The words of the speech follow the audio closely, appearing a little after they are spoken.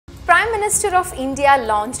Prime Minister of India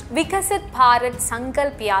launched Vikasit Bharat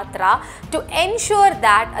Sankalp Yatra to ensure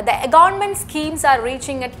that the government schemes are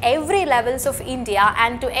reaching at every levels of India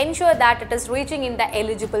and to ensure that it is reaching in the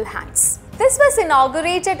eligible hands. This was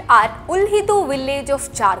inaugurated at Ulhidu village of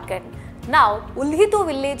Jharkhand. Now, Ulhidu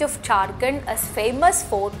village of Jharkhand is famous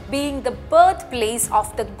for being the birthplace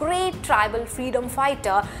of the great tribal freedom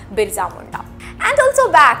fighter Birsa Munda. And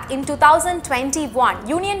also back in 2021,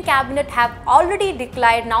 Union Cabinet have already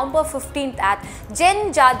declared November 15th as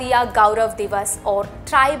Janjatiya Gaurav Divas or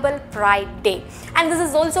Tribal Pride Day. And this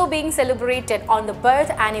is also being celebrated on the birth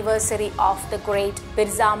anniversary of the great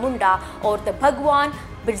Birsa Munda or the Bhagwan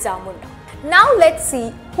Birsa Munda. Now let's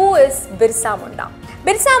see who is Birsa Munda.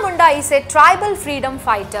 Birsa Munda is a tribal freedom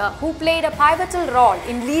fighter who played a pivotal role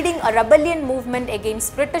in leading a rebellion movement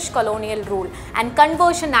against British colonial rule and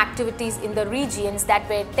conversion activities in the regions that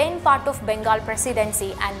were then part of Bengal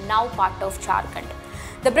Presidency and now part of Jharkhand.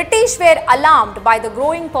 The British were alarmed by the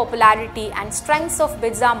growing popularity and strengths of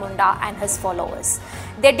Birsa Munda and his followers.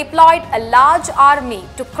 They deployed a large army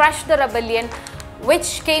to crush the rebellion,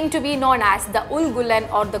 which came to be known as the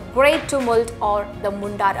Ulgulan or the Great Tumult or the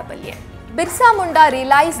Munda Rebellion. Birsa Munda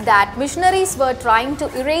realized that missionaries were trying to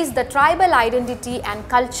erase the tribal identity and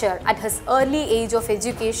culture at his early age of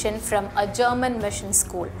education from a German mission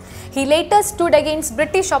school. He later stood against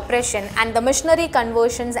British oppression and the missionary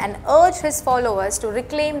conversions and urged his followers to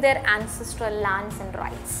reclaim their ancestral lands and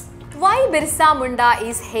rights. Why Birsa Munda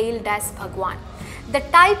is hailed as Bhagwan? The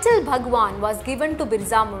title Bhagwan was given to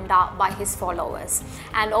Birsa Munda by his followers,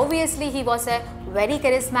 and obviously he was a very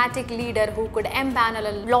charismatic leader who could empanel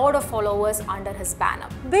a lot of followers under his banner.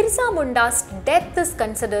 Birsa Munda's death is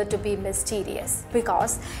considered to be mysterious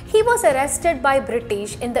because he was arrested by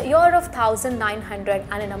British in the year of 1900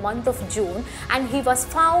 and in a month of June, and he was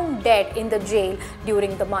found dead in the jail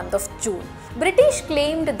during the month of June. British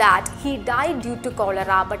claimed that he died due to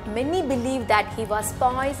cholera, but many believe that he was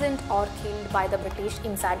poisoned or killed by the British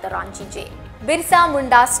inside the Ranchi jail. Birsa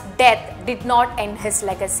Munda's death did not end his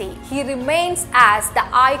legacy. He remains as the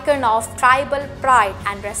icon of tribal pride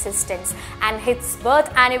and resistance, and his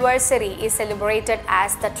birth anniversary is celebrated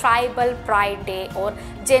as the Tribal Pride Day or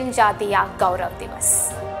Janjatiya Gaurav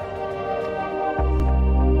Divas.